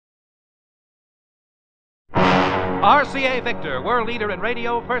RCA Victor, world leader in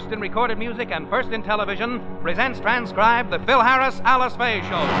radio, first in recorded music, and first in television, presents transcribed the Phil Harris Alice Faye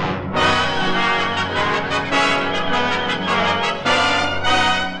Show.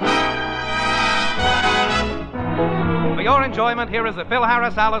 For your enjoyment, here is the Phil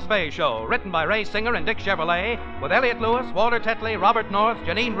Harris Alice Faye Show, written by Ray Singer and Dick Chevrolet, with Elliott Lewis, Walter Tetley, Robert North,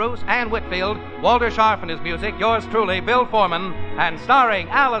 Janine Roos, Ann Whitfield, Walter Scharf and his music, yours truly, Bill Foreman, and starring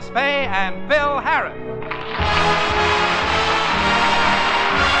Alice Faye and Phil Harris.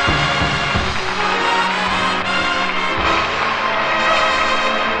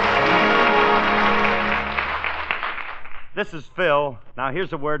 This is Phil. Now,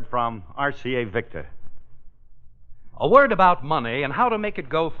 here's a word from RCA Victor. A word about money and how to make it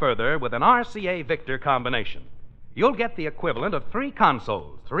go further with an RCA Victor combination. You'll get the equivalent of 3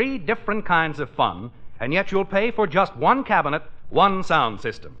 consoles, 3 different kinds of fun, and yet you'll pay for just 1 cabinet, 1 sound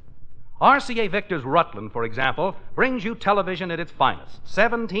system. RCA Victor's Rutland, for example, brings you television at its finest.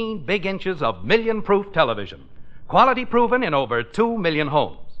 17 big inches of million-proof television. Quality proven in over 2 million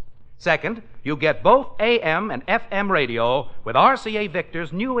homes. Second, you get both AM and FM radio with RCA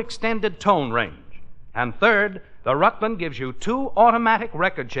Victor's new extended tone range. And third, the Rutland gives you 2 automatic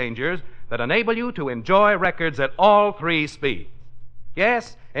record changers that enable you to enjoy records at all 3 speeds.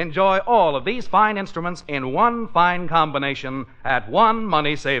 Yes, enjoy all of these fine instruments in 1 fine combination at 1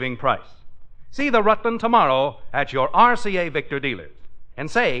 money-saving price. See the Rutland tomorrow at your RCA Victor dealers.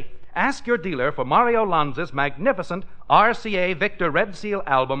 And say, ask your dealer for Mario Lanza's magnificent RCA Victor Red Seal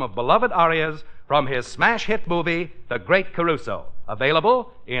album of beloved arias from his smash hit movie, The Great Caruso,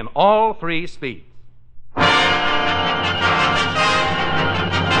 available in all 3 speeds.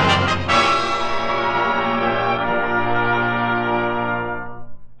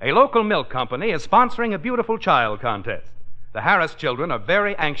 A local milk company is sponsoring a beautiful child contest. The Harris children are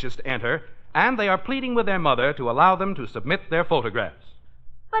very anxious to enter, and they are pleading with their mother to allow them to submit their photographs.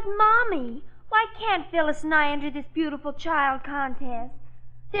 But, Mommy, why can't Phyllis and I enter this beautiful child contest?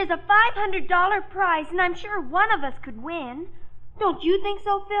 There's a $500 prize, and I'm sure one of us could win. Don't you think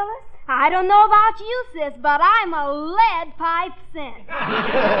so, Phyllis? I don't know about you, sis, but I'm a lead pipe scent.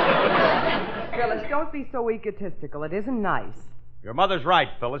 Phyllis, don't be so egotistical. It isn't nice. Your mother's right,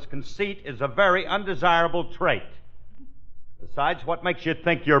 Phyllis. Conceit is a very undesirable trait. Besides, what makes you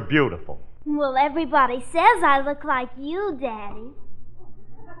think you're beautiful? Well, everybody says I look like you, Daddy.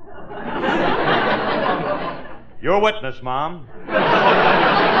 You're a witness, Mom.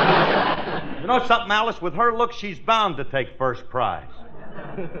 You know something, Alice? With her look, she's bound to take first prize.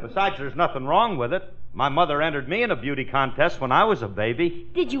 Besides, there's nothing wrong with it. My mother entered me in a beauty contest when I was a baby.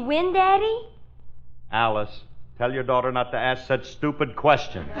 Did you win, Daddy? Alice, tell your daughter not to ask such stupid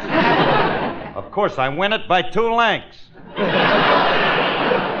questions. Of course, I win it by 2 lengths.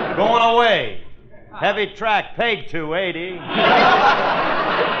 Going away. Heavy track, paid $2.80.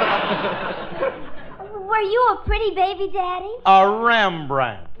 Were you a pretty baby, Daddy? A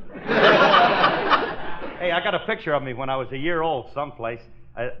Rembrandt. Hey, I got a picture of me when I was a year old someplace.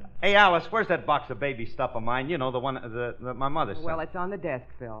 Hey, Alice, where's that box of baby stuff of mine? You know, the one that my mother sent. Well, it's on the desk,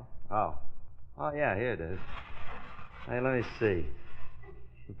 Phil. Oh, yeah, here it is. Hey, let me see.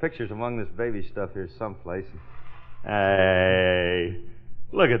 The picture's among this baby stuff here someplace. Hey,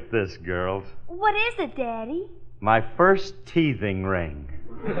 look at this, girls. What is it, Daddy? My first teething ring.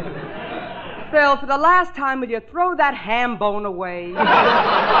 Phil, for the last time, will you throw that ham bone away?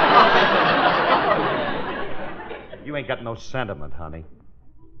 You ain't got no sentiment, honey.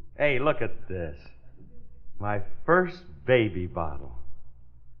 Hey, look at this. My first baby bottle.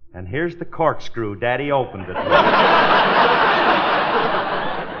 And here's the corkscrew Daddy opened it with.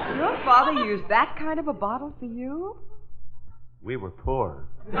 Your father used that kind of a bottle for you? We were poor.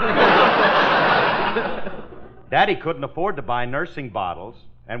 Daddy couldn't afford to buy nursing bottles,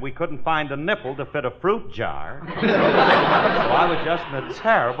 and we couldn't find a nipple to fit a fruit jar. So I was just in a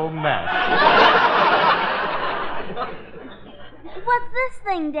terrible mess. What's this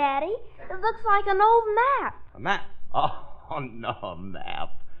thing, Daddy? It looks like an old map. A map? Oh, no, a map.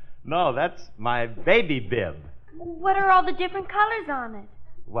 No, that's my baby bib. What are all the different colors on it?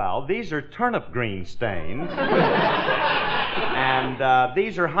 Well, these are turnip green stains. And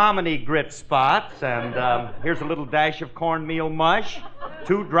these are hominy grit spots. And here's a little dash of cornmeal mush,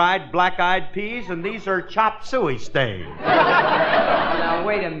 2 dried black-eyed peas, and these are chop suey stains. Now,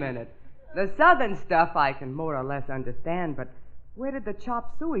 wait a minute. The southern stuff I can more or less understand, but where did the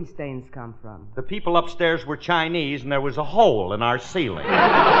chop suey stains come from? The people upstairs were Chinese, and there was a hole in our ceiling.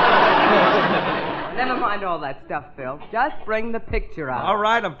 Never mind all that stuff, Phil. Just bring the picture out. All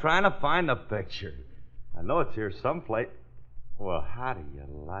right, I'm trying to find the picture. I know it's here someplace. Well, how do you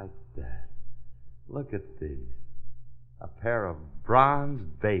like that? Look at these. A pair of bronze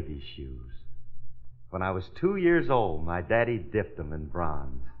baby shoes. When I was 2 years old, my daddy dipped them in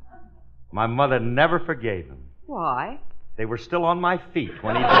bronze. My mother never forgave him. Why? They were still on my feet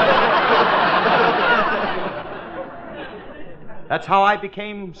when he dipped. That's how I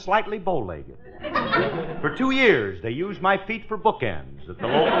became slightly bow-legged. For 2 years, they used my feet for bookends at the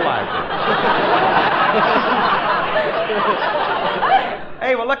local library.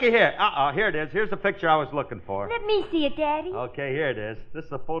 Hey, well, looky here. Here it is. Here's the picture I was looking for. Let me see it, Daddy. Okay, here it is. This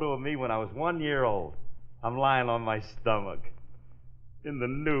is a photo of me when I was 1 year old. I'm lying on my stomach in the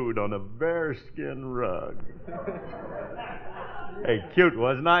nude on a bearskin rug. Hey, cute,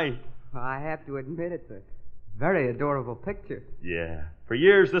 wasn't I? I have to admit it's a very adorable picture. Yeah. For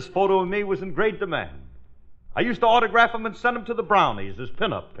years, this photo of me was in great demand. I used to autograph them and send them to the brownies as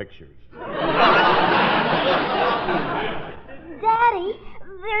pin-up pictures. Daddy,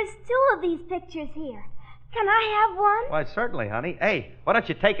 there's 2 of these pictures here. Can I have one? Why, certainly, honey. Hey, why don't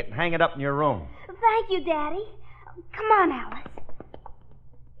you take it and hang it up in your room? Thank you, Daddy. Come on, Alice.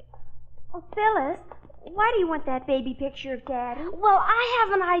 Oh, Phyllis, why do you want that baby picture of Daddy? Well, I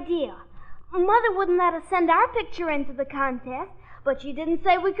have an idea. Mother wouldn't let us send our picture into the contest, but she didn't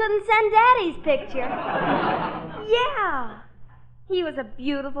say we couldn't send Daddy's picture. Yeah. He was a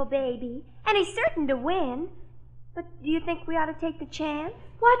beautiful baby, and he's certain to win. But do you think we ought to take the chance?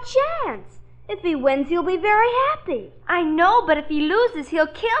 What chance? If he wins, he'll be very happy. I know, but if he loses, he'll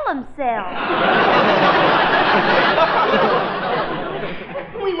kill himself.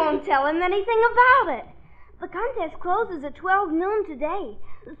 We won't tell him anything about it. The contest closes at 12 noon today,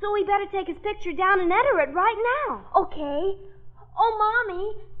 so we better take his picture down and enter it right now. Okay. Oh,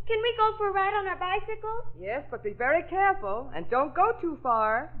 Mommy, can we go for a ride on our bicycles? Yes, but be very careful and don't go too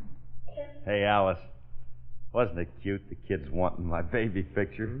far. Hey, Alice. Wasn't it cute, the kids wanting my baby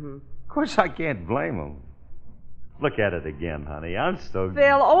picture? Mm-hmm. Of course, I can't blame them. Look at it again, honey. I'm so...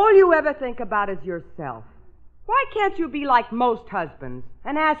 Phil, all you ever think about is yourself. Why can't you be like most husbands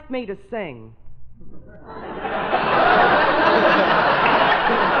and ask me to sing?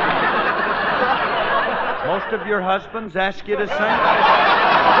 Most of your husbands ask you to sing?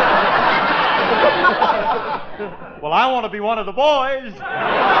 Well, I want to be one of the boys.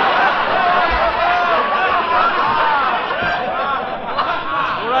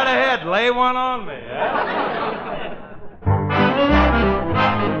 Right ahead, lay one on me.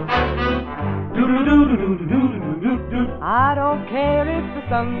 I don't care if the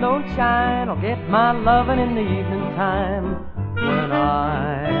sun don't shine. I'll get my lovin' in the evening time when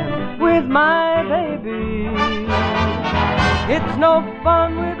I'm with my baby. It's no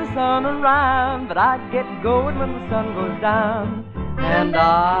fun with the sun around, but I get going when the sun goes down and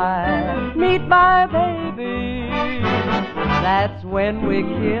I meet my baby. That's when we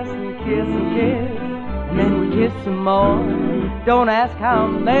kiss and kiss and kiss, and then we kiss some more. Don't ask how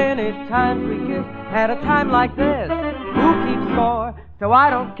many times we kiss at a time like this. Who keeps score? So I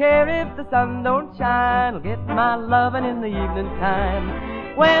don't care if the sun don't shine. I'll get my lovin' in the evening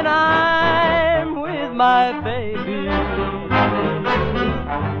time when I'm with my baby.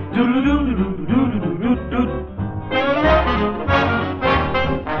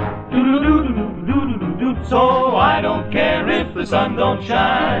 So I don't care if the sun don't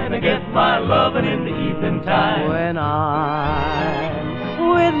shine. I get my lovin' in the evening time when I'm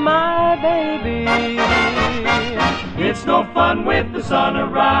with my baby. It's no fun with the sun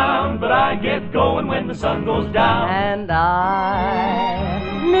around, but I get going when the sun goes down and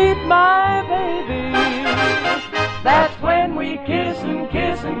I meet my baby. That's when we kiss and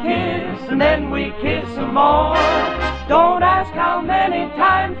kiss and kiss, and then we kiss some more. Don't ask how many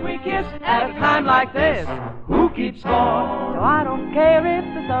times we kiss at a time like this. Who keeps score? So I don't care if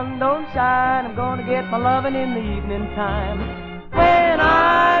the sun don't shine. I'm gonna get my lovin' in the evening time when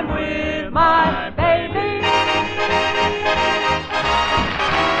I'm with my baby.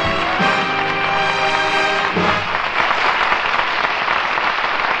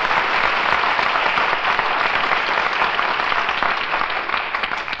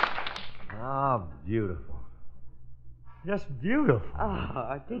 Ah, beautiful. Just beautiful.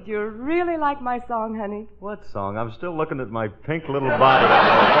 Oh, did you really like my song, honey? What song? I'm still looking at my pink little body.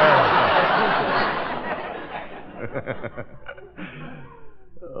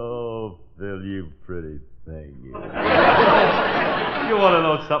 Oh, Phil, you pretty thing. You want to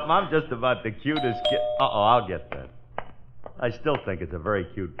know something? I'm just about the cutest kid. I'll get that. I still think it's a very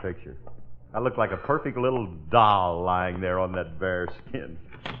cute picture. I look like a perfect little doll lying there on that bear skin.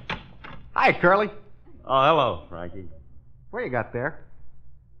 Hi, Curly. Oh, hello, Frankie. What you got there?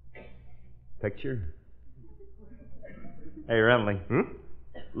 Picture? Hey, Remley.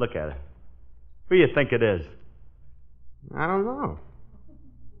 Look at it. Who do you think it is? I don't know.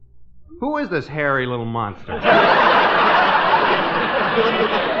 Who is this hairy little monster?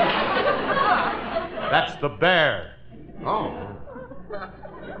 That's the bear. Oh.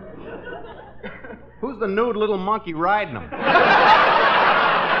 Who's the nude little monkey riding him?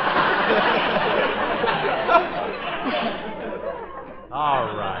 All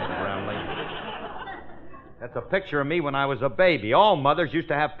right, Brimley. That's a picture of me when I was a baby. All mothers used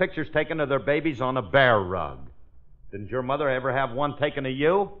to have pictures taken of their babies on a bear rug. Didn't your mother ever have one taken of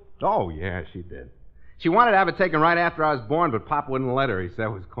you? Oh, yeah, she did. She wanted to have it taken right after I was born, but Pop wouldn't let her. He said it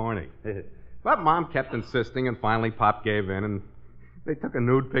was corny. But Mom kept insisting, and finally Pop gave in, and they took a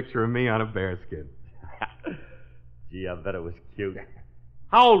nude picture of me on a bearskin. Gee, I bet it was cute.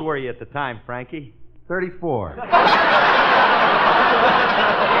 How old were you at the time, Frankie? 34.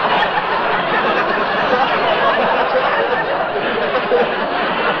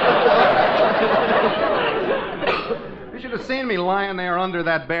 You should have seen me lying there under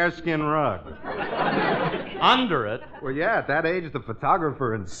that bearskin rug. Under it? Well, yeah, at that age, the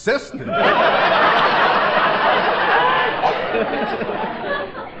photographer insisted.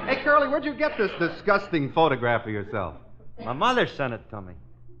 Hey, Curly, where'd you get this disgusting photograph of yourself? My mother sent it to me.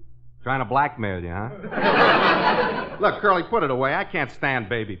 Trying to blackmail you, huh? Look, Curly, put it away. I can't stand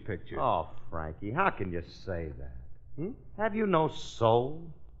baby pictures. Oh, Frankie, how can you say that? Hmm? Have you no soul?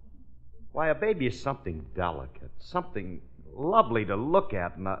 Why, a baby is something delicate, something lovely to look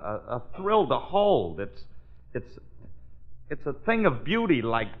at, and a thrill to hold. It's a thing of beauty,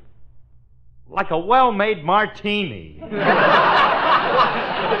 like a well-made martini.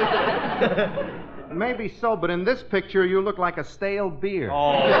 Maybe so, but in this picture, you look like a stale beer.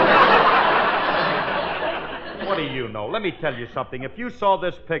 Oh. What do you know? Let me tell you something. If you saw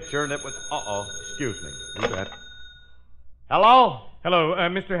this picture and it was... Uh-oh, excuse me. You bet. Hello? Hello,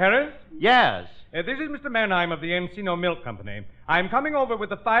 Mr. Harris? Yes. This is Mr. Mannheim of the Encino Milk Company. I'm coming over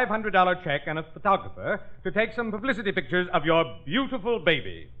with a $500 check and a photographer to take some publicity pictures of your beautiful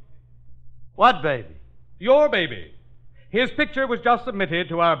baby. What baby? Your baby. His picture was just submitted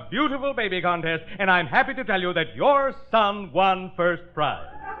to our beautiful baby contest, and I'm happy to tell you that your son won first prize.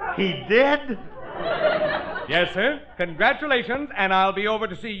 He did? Yes, sir. Congratulations, and I'll be over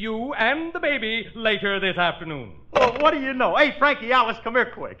to see you and the baby later this afternoon. Well, what do you know? Hey, Frankie, Alice, come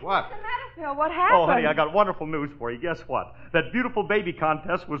here quick. What? Phil, what happened? Oh, honey, I got wonderful news for you. Guess what? That beautiful baby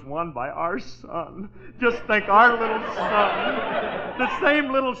contest was won by our son. Just think, our little son. The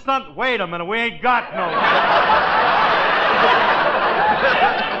same little son. Wait a minute, we ain't got no.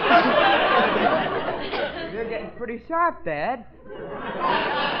 You're getting pretty sharp, Dad.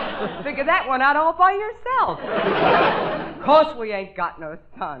 Figure that one out all by yourself. Of course we ain't got no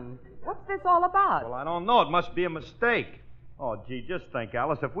son. What's this all about? Well, I don't know. It must be a mistake. Oh, gee, just think,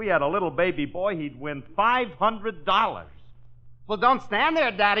 Alice. If we had a little baby boy, he'd win $500. Well, don't stand there,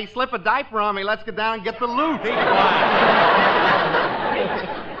 Daddy. Slip a diaper on me. Let's get down and get the loot. Be quiet.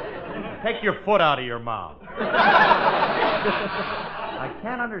 Take your foot out of your mouth. I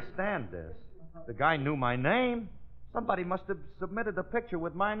can't understand this. The guy knew my name. Somebody must have submitted a picture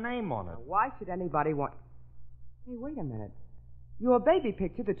with my name on it. Why should anybody want... Hey, wait a minute. Your baby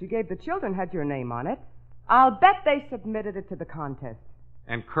picture that you gave the children had your name on it. I'll bet they submitted it to the contest.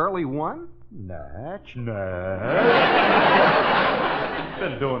 And Curly won? Natch. Been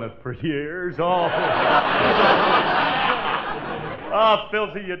doing it for years. Oh,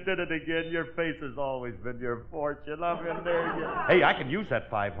 Filthy, you did it again. Your face has always been your fortune. I mean, there you... Hey, I can use that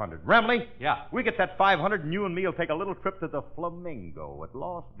 500. Remley? Yeah. We get that 500, and you and me will take a little trip to the Flamingo at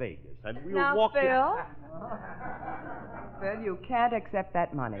Las Vegas, and we'll Now, walk... Phil? Phil, you can't accept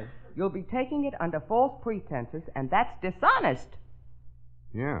that money. You'll be taking it under false pretenses, and that's dishonest.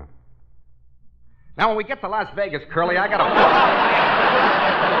 Yeah. Now, when we get to Las Vegas, Curly, I gotta...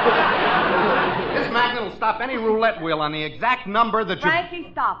 This magnet will stop any roulette wheel on the exact number that you... Frankie,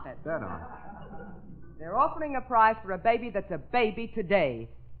 stop it. Dead on. They're offering a prize for a baby that's a baby today,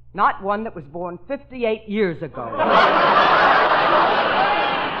 not one that was born 58 years ago.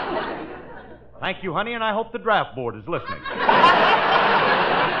 Thank you, honey, and I hope the draft board is listening.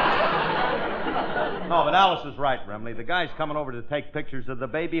 No, but Alice is right, Remley. The guy's coming over to take pictures of the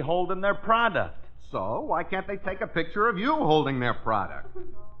baby holding their product. So, why can't they take a picture of you holding their product?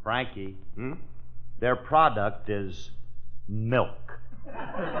 Frankie, their product is milk.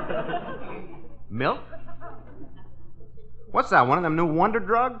 Milk? What's that, one of them new wonder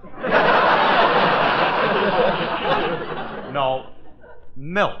drugs? No,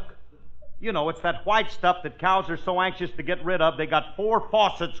 milk. You know, it's that white stuff that cows are so anxious to get rid of, they got 4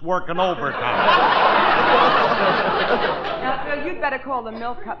 faucets working overtime. Now, Phil, you'd better call the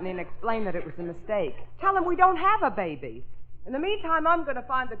milk company and explain that it was a mistake. Tell them we don't have a baby. In the meantime, I'm going to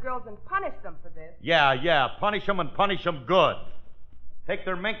find the girls and punish them for this. Yeah, punish them and punish them good. Take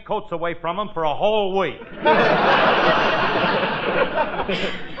their mink coats away from them for a whole week.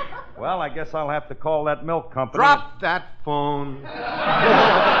 Well, I guess I'll have to call that milk company. Drop that phone. What's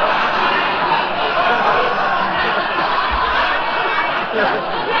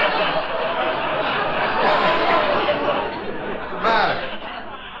the matter?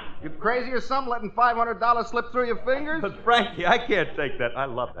 You crazy or something, letting $500 slip through your fingers? But Frankie, I can't take that. I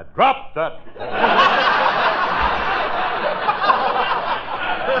love that. Drop that.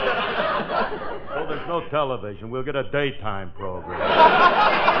 So there's no television. We'll get a daytime program.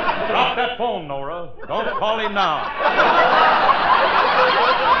 Drop that phone, Nora. Don't call him now.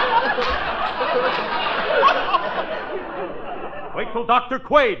 Wait till Dr.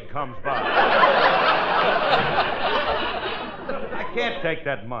 Quaid comes by. I can't take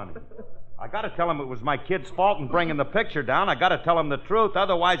that money. I got to tell him it was my kid's fault in bringing the picture down. I got to tell him the truth.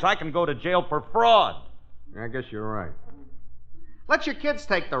 Otherwise, I can go to jail for fraud. I guess you're right. Let your kids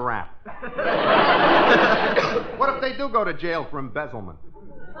take the rap. What if they do go to jail for embezzlement?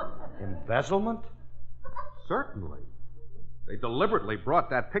 Embezzlement? Certainly. They deliberately brought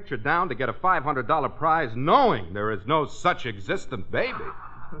that picture down to get a $500 prize, knowing there is no such existent baby.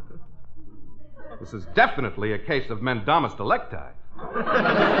 This is definitely a case of mendamus delicti.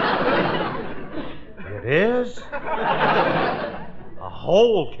 It is? A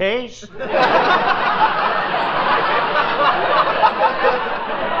whole case? Remember,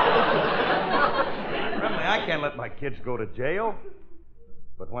 I can't let my kids go to jail.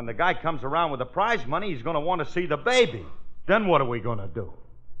 But when the guy comes around with the prize money, he's going to want to see the baby. Then what are we going to do?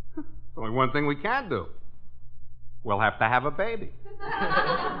 There's only one thing we can do. We'll have to have a baby.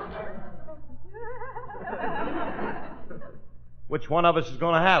 Which one of us is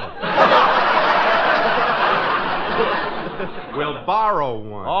going to have it? We'll borrow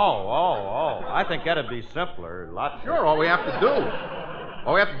one. Oh. I think that'd be simpler. A lot simpler. Sure, all we have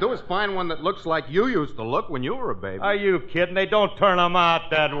to do is find one that looks like you used to look when you were a baby. Are you kidding? They don't turn them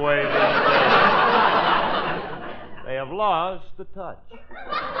out that way these days. They have lost the touch.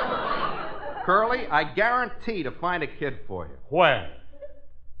 Curly, I guarantee to find a kid for you. Where?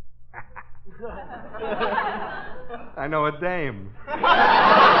 I know a dame.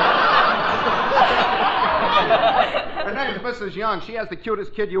 Her name's Mrs. Young. She has the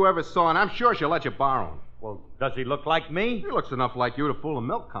cutest kid you ever saw, and I'm sure she'll let you borrow him. Well, does he look like me? He looks enough like you to fool a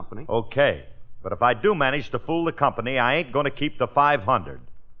milk company. Okay. But if I do manage to fool the company, I ain't going to keep the $500.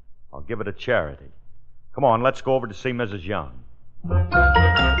 I'll give it to charity. Come on, let's go over to see Mrs. Young.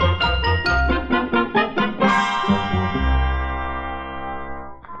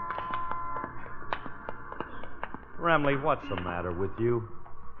 Remley, what's the matter with you?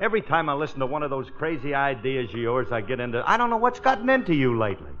 Every time I listen to one of those crazy ideas of yours, I get into... I don't know what's gotten into you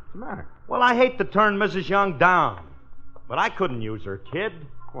lately. What's the matter? Well, I hate to turn Mrs. Young down, but I couldn't use her kid.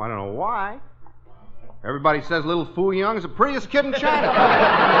 Well, I don't know why. Everybody says little Fu Young's the prettiest kid in China.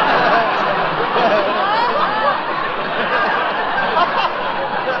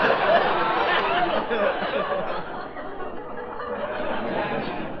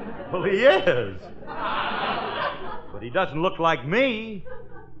 Well, he is. But he doesn't look like me.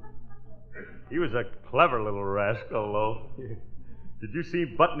 He was a clever little rascal, though. Did you see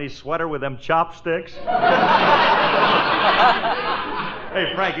Button's sweater with them chopsticks?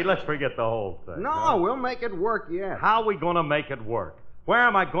 Hey, Frankie, let's forget the whole thing. No, we'll make it work yet. How are we going to make it work? Where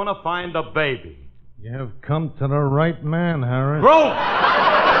am I going to find the baby? You have come to the right man, Harris.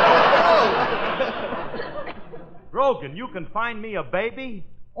 Grogan, you can find me a baby?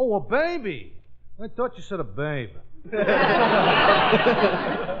 Oh, a baby? I thought you said a babe.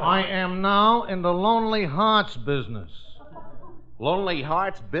 I am now in the Lonely Hearts business. Lonely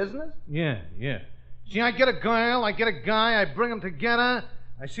Hearts business? Yeah. See, I get a girl, I get a guy, I bring them together,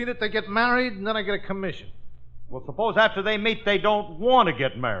 I see that they get married, and then I get a commission. Well, suppose after they meet, they don't want to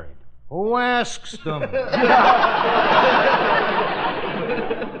get married. Who asks them?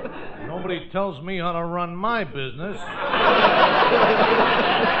 Nobody tells me how to run my business.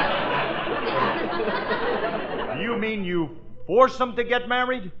 You mean you force them to get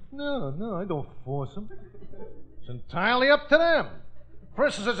married? No, I don't force them. It's entirely up to them. For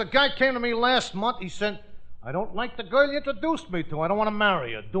instance, as a guy came to me last month, he said, I don't like the girl you introduced me to. I don't want to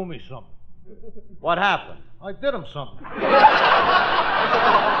marry her. Do me something. What happened? I did him something.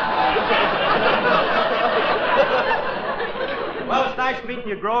 Well, it's nice meeting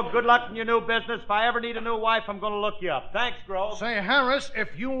you, Grove. Good luck in your new business. If I ever need a new wife, I'm going to look you up. Thanks, Grove. Say, Harris, if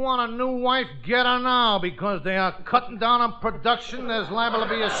you want a new wife, get her now, because they are cutting down on production. There's liable to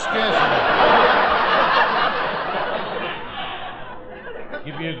be a scarcity.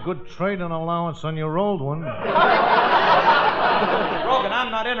 Give you a good trading allowance on your old one. Grogan,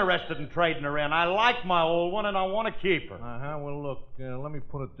 I'm not interested in trading her in. I like my old one, and I want to keep her. Well, look, let me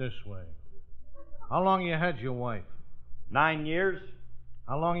put it this way. How long you had your wife? 9 years.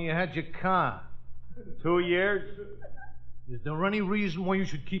 How long you had your car? 2 years. Is there any reason why you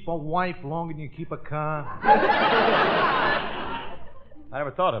should keep a wife longer than you keep a car? I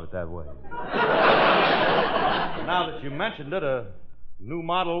never thought of it that way. Now that you mentioned it, a new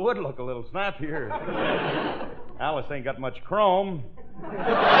model would look a little snappier. Alice ain't got much chrome.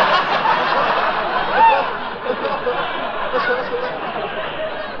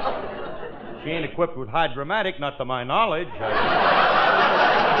 She ain't equipped with hydromatic, not to my knowledge.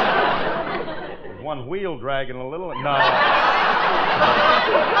 There's one wheel dragging a little. No.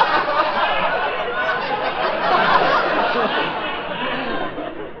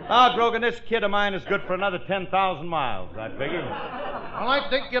 Grogan, this kid of mine is good for another 10,000 miles, I figure. Well, I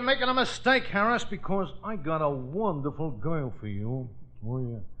think you're making a mistake, Harris, because I got a wonderful girl for you. Oh,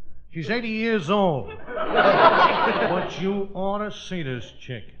 yeah. She's 80 years old. But you ought to see this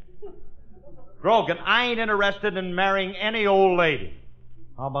chick. Grogan, I ain't interested in marrying any old lady.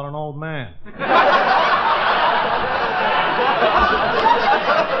 How about an old man?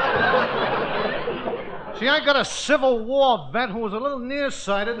 See, I got a Civil War vet who was a little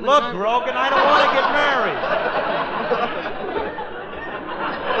nearsighted. Look, Grogan, I don't want to get married.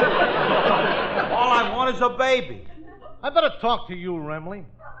 All I want is a baby. I better talk to you, Remley.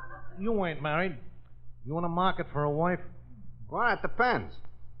 You ain't married. You in the market for a wife? Well, it depends.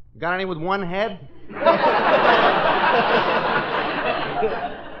 You got any with one head?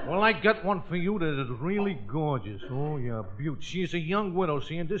 Well, I got one for you that is really gorgeous. Oh, yeah, beaut. She's a young widow,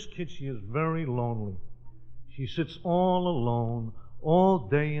 see, and this kid, she is very lonely. She sits all alone, all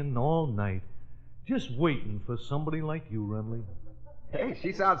day and all night, just waiting for somebody like you, Remley. Hey,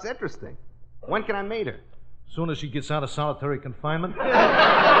 she sounds interesting. When can I meet her? As soon as she gets out of solitary confinement.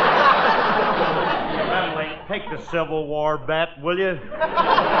 Remley, take the Civil War bet, will you?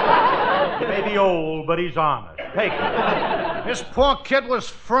 He may be old, but he's honest. Take it. This poor kid was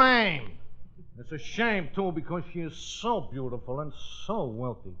framed. It's a shame, too, because she is so beautiful and so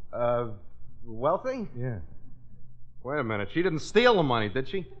wealthy. Wealthy? Yeah. Wait a minute. She didn't steal the money, did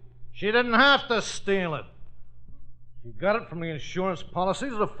she? She didn't have to steal it. She got it from the insurance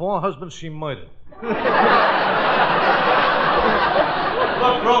policies of the 4 husbands she murdered.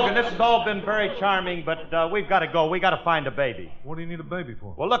 Look, Grogan, this has all been very charming, but we've got to go. We got to find a baby. What do you need a baby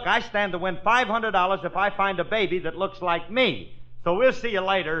for? Well, look, I stand to win $500 if I find a baby that looks like me. So we'll see you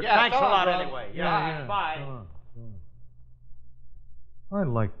later. Yeah, thanks a lot brother. anyway. Yeah. Bye. I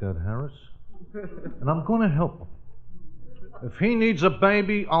like that, Harris. And I'm going to help him. If he needs a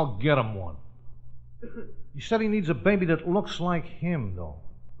baby, I'll get him one. He said he needs a baby that looks like him, though.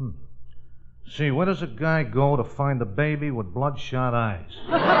 See, where does a guy go to find a baby with bloodshot eyes?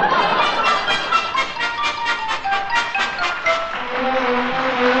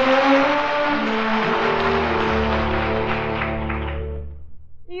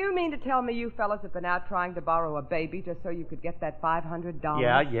 You mean to tell me you fellas have been out trying to borrow a baby just so you could get that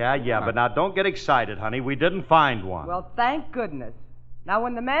 $500? Yeah, but now don't get excited, honey. We didn't find one. Well, thank goodness. Now,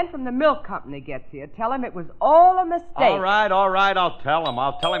 when the man from the milk company gets here, tell him it was all a mistake. All right, I'll tell him.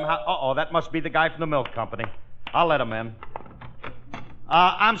 I'll tell him how... Uh-oh, that must be the guy from the milk company. I'll let him in.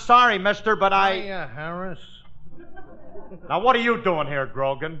 I'm sorry, mister, but Hiya, Harris. Now, what are you doing here,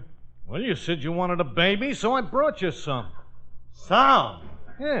 Grogan? Well, you said you wanted a baby, so I brought you some. Some?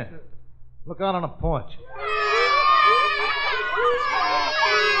 Yeah. Look out on the porch.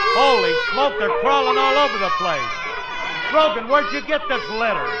 Holy smoke, they're crawling all over the place. Grogan, where'd you get this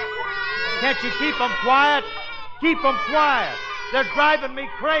litter? Can't you keep them quiet? Keep them quiet. They're driving me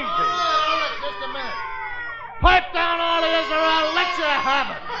crazy. Just a minute. Pipe down all of this or I'll let you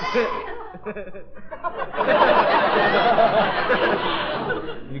have it.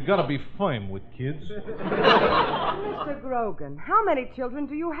 You gotta be firm with kids. Mr. Grogan, how many children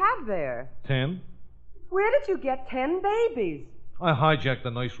do you have there? 10. Where did you get 10 babies? I hijacked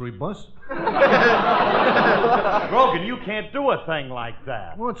a nursery bus. Grogan, you can't do a thing like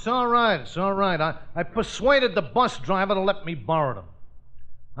that. Well, it's all right. I persuaded the bus driver to let me borrow them.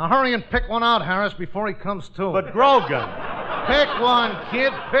 Now hurry and pick one out, Harris, before he comes to. But Grogan... Pick one,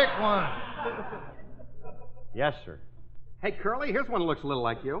 kid, pick one. Yes, sir. Hey, Curly, here's one that looks a little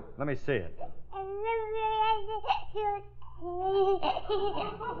like you. Let me see it.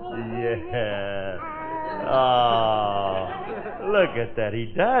 Yeah. Oh, look at that. He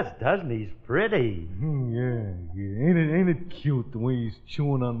does, doesn't he? He's pretty. Yeah. Ain't it cute the way he's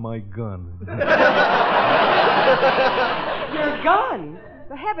chewing on my gun? Your gun?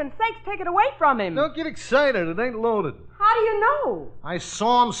 For heaven's sakes, take it away from him. Don't get excited. It ain't loaded. How do you know? I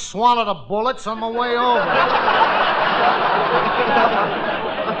saw him swallow the bullets on my way over.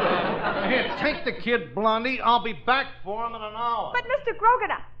 Here, take the kid, Blondie. I'll be back for him in an hour. But, Mr.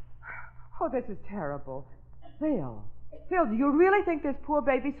 Grogan, Oh, this is terrible. Phil, do you really think this poor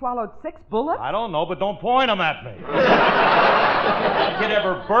baby swallowed 6 bullets? I don't know, but don't point them at me. If that kid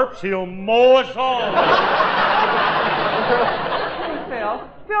ever burps, he'll mow us all.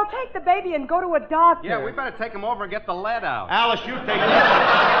 Phil, take the baby and go to a doctor. Yeah, we better take him over and get the lead out. Alice, you take it.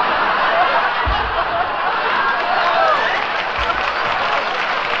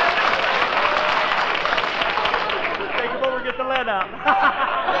 Take him over and get the lead out.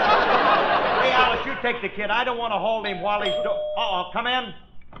 Hey, Alice, you take the kid. I don't want to hold him while he's... come in.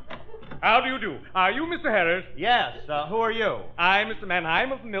 How do you do? Are you Mr. Harris? Yes, who are you? I'm Mr.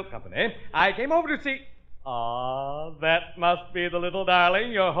 Mannheim of the milk company. I came over to see... that must be the little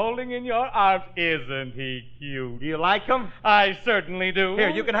darling you're holding in your arms. Isn't he cute? Do you like him? I certainly do. Here,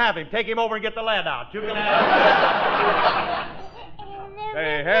 you can have him. Take him over and get the lead out. You can have him.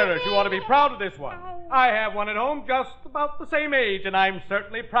 Hey, Harris, you ought to be proud of this one. I have one at home just about the same age, and I'm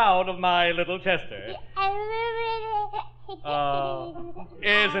certainly proud of my little Chester.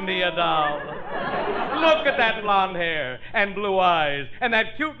 Isn't he a doll? Look at that blonde hair and blue eyes and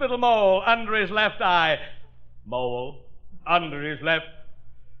that cute little mole under his left eye. Mole under his left...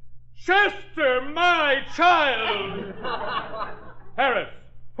 Chester, my child! Harris,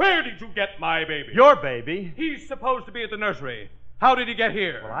 where did you get my baby? Your baby? He's supposed to be at the nursery. How did he get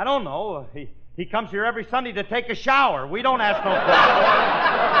here? Well, I don't know. He comes here every Sunday to take a shower. We don't ask no questions.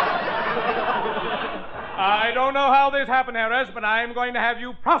 I don't know how this happened, Harris, but I'm going to have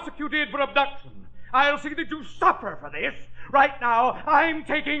you prosecuted for abduction. I'll see that you suffer for this. Right now, I'm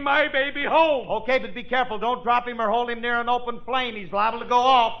taking my baby home. Okay, but be careful. Don't drop him or hold him near an open flame. He's liable to go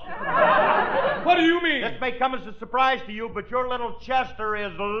off. What do you mean? This may come as a surprise to you, but your little Chester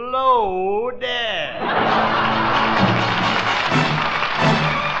is loaded.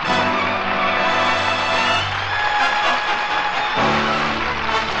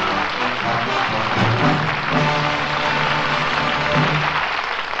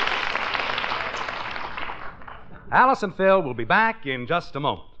 Alice and Phil will be back in just a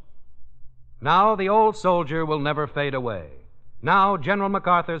moment. Now, the old soldier will never fade away. Now, General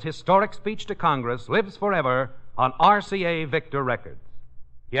MacArthur's historic speech to Congress lives forever on RCA Victor Records.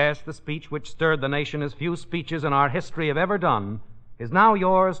 Yes, the speech which stirred the nation as few speeches in our history have ever done is now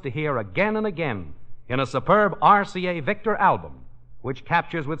yours to hear again and again in a superb RCA Victor album, which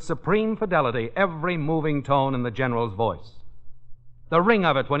captures with supreme fidelity every moving tone in the General's voice. The ring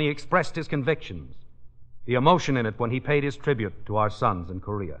of it when he expressed his convictions, the emotion in it when he paid his tribute to our sons in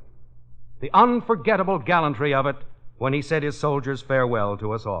Korea, the unforgettable gallantry of it when he said his soldiers' farewell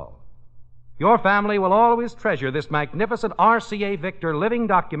to us all. Your family will always treasure this magnificent RCA Victor living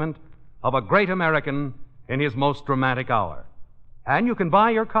document of a great American in his most dramatic hour. And you can buy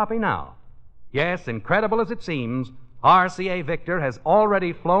your copy now. Yes, incredible as it seems, RCA Victor has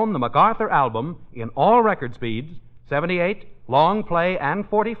already flown the MacArthur album in all record speeds, 78, long play, and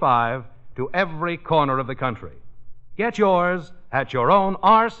 45, to every corner of the country. Get yours at your own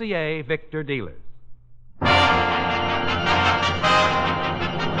RCA Victor dealers.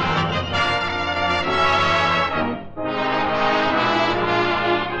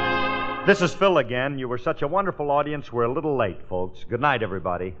 This is Phil again. You were such a wonderful audience. We're a little late, folks. Good night,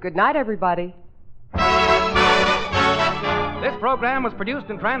 everybody. Good night, everybody. This program was produced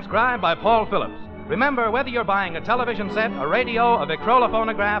and transcribed by Paul Phillips. Remember, whether you're buying a television set, a radio, a Victrola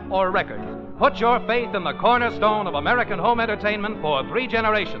phonograph, or records, put your faith in the cornerstone of American home entertainment for 3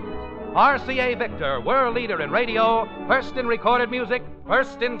 generations. RCA Victor, world leader in radio, first in recorded music,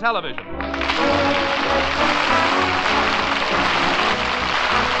 first in television.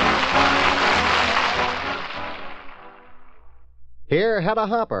 Hear Hedda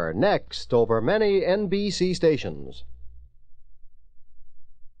Hopper next over many NBC stations.